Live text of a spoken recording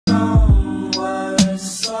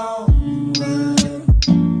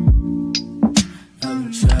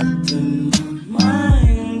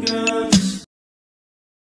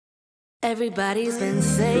Everybody's been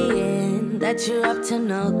saying that you're up to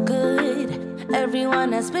no good.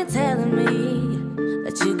 Everyone has been telling me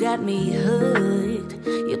that you got me hooked.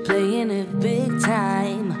 You're playing it big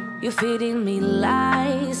time. You're feeding me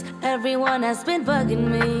lies. Everyone has been bugging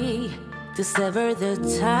me to sever the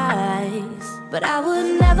ties. But I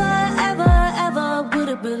would never, ever, ever would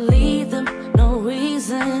have believed them. No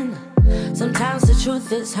reason. Sometimes the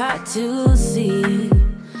truth is hard to see.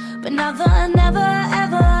 But now the never,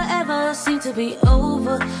 ever, ever seemed to be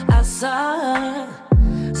over. I saw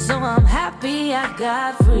her, so I'm happy I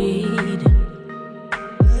got freed.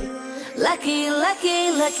 Lucky,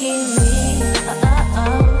 lucky, lucky me.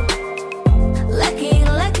 Lucky,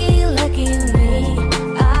 lucky, lucky me.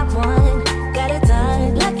 I won, got it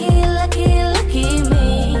done. Lucky, lucky, lucky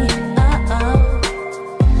me.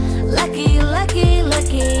 Lucky, lucky,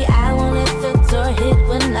 lucky. I won't let the door hit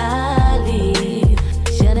when I leave.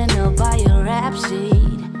 Should've known by your rap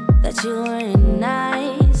sheet that you weren't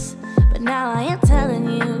nice, but now I am telling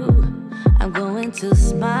you I'm going to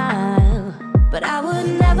smile. But I would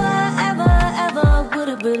never, ever, ever would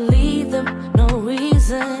have believed them. No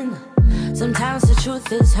reason. Sometimes the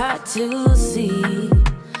truth is hard to see.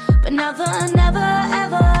 But now the never,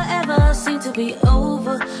 ever, ever seemed to be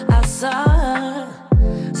over. I saw her,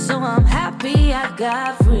 so I'm happy I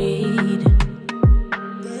got freed.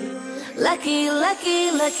 Lucky,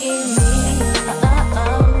 lucky, lucky me.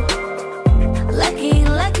 Lucky,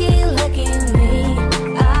 lucky, lucky me.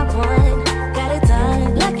 I won, got it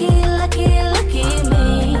done. Lucky, lucky, lucky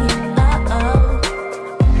me.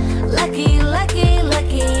 Lucky, lucky,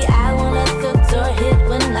 lucky. I won't let the door hit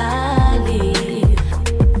when I leave.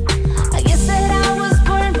 I guess that I was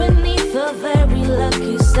born beneath a very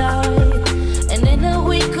lucky star, and in a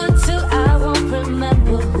week or two I won't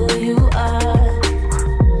remember who you are.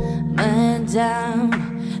 Man down,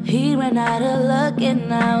 he ran out of luck and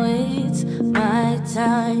now it's my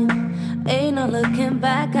time. Ain't no looking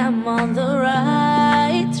back, I'm on the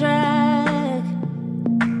right track.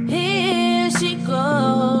 Here she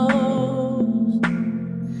goes.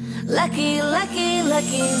 Lucky, lucky,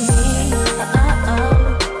 lucky me.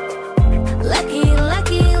 Lucky,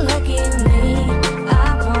 lucky, lucky me.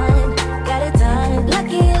 I won, got it done.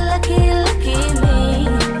 Lucky, lucky, lucky me.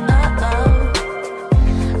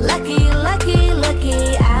 Lucky, lucky, lucky.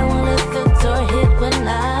 I won't let the door hit when I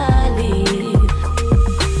leave.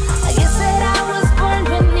 I guess that I was born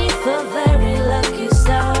beneath a very lucky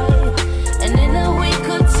star, and in a week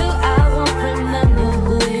or two I won't remember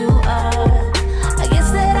who you are. I guess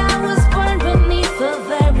that I was born beneath a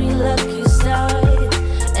very lucky star,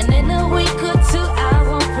 and in a week or two I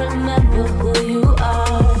won't remember who you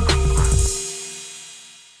are.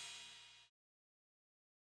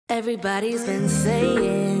 Everybody's been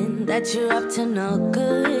saying that you're up to no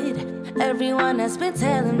good. Everyone has been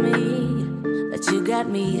telling me that you got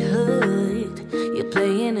me hooked. You're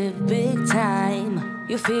playing it big time.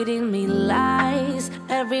 You're feeding me lies.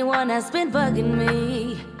 Everyone has been bugging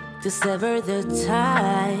me to sever the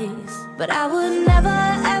ties. But I would never,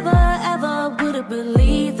 ever, ever would have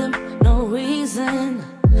believed them. No reason.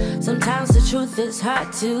 Sometimes the truth is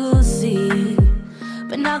hard to see.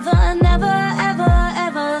 But now the never, ever,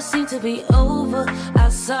 ever seemed to be over. I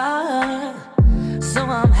saw her, so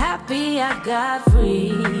I'm happy I got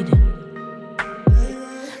freed.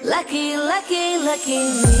 Lucky, lucky, lucky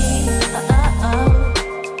me.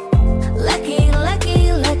 Lucky,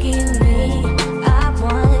 lucky, lucky me. I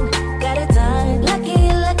won, got it done.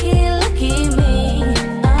 Lucky, lucky, lucky me.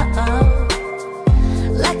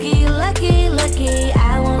 Lucky, lucky, lucky.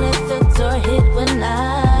 I won't let the door hit when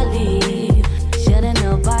I leave. Should've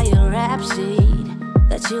known by your rap sheet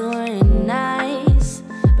that you weren't nice,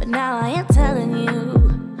 but now I am telling you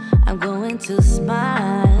I'm going to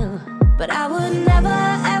smile. But I would never,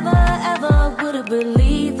 ever, ever would have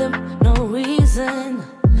believed them. No reason.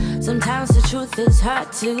 Sometimes the truth is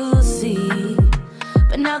hard to see.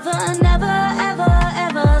 But now the never, ever,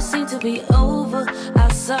 ever seemed to be over. I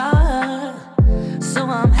saw her, so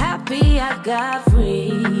I'm happy I got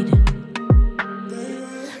freed.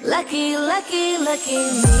 Lucky, lucky, lucky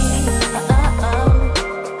me.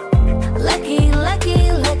 Lucky,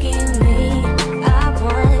 lucky, lucky me. I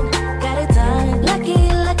won, got it done. Lucky,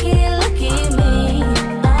 lucky, lucky me.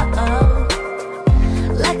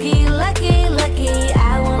 Lucky, lucky, lucky.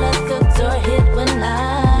 I won't let the door hit when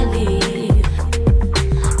I leave.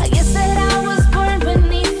 I guess that I was born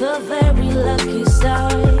beneath a very lucky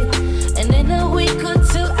star, and in a week or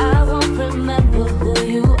two I won't remember who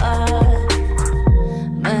you are.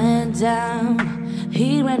 Man down,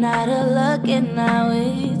 he ran out of luck and now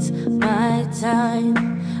it's my time.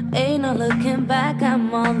 Ain't no looking back,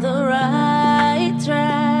 I'm on the right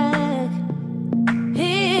track.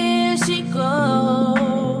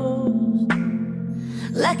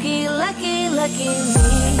 Lucky, lucky, lucky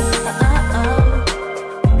me.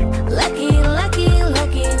 Lucky, lucky,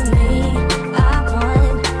 lucky me. I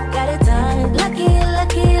won, got it done. Lucky,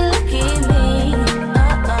 lucky, lucky me.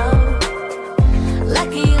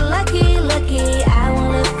 Lucky, lucky, lucky. I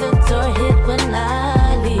won't let the door hit when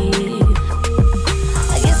I leave.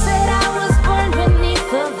 I guess that I was born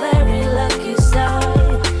beneath a very lucky star,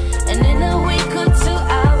 and in a week or two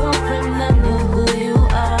I won't remember who you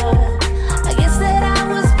are. I guess that I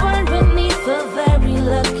was born beneath a very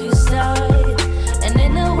lucky star, and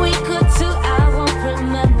in a week or two I won't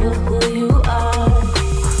remember who you are.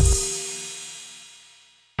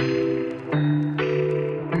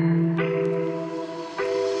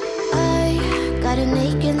 I got an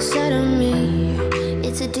ache inside of me.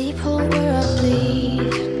 It's a deep hole where I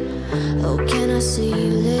bleed. Oh, can I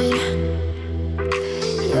seal it?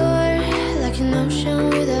 You're like an ocean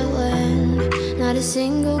without land, not a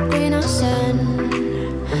single grain of sand.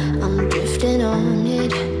 I'm drifting on.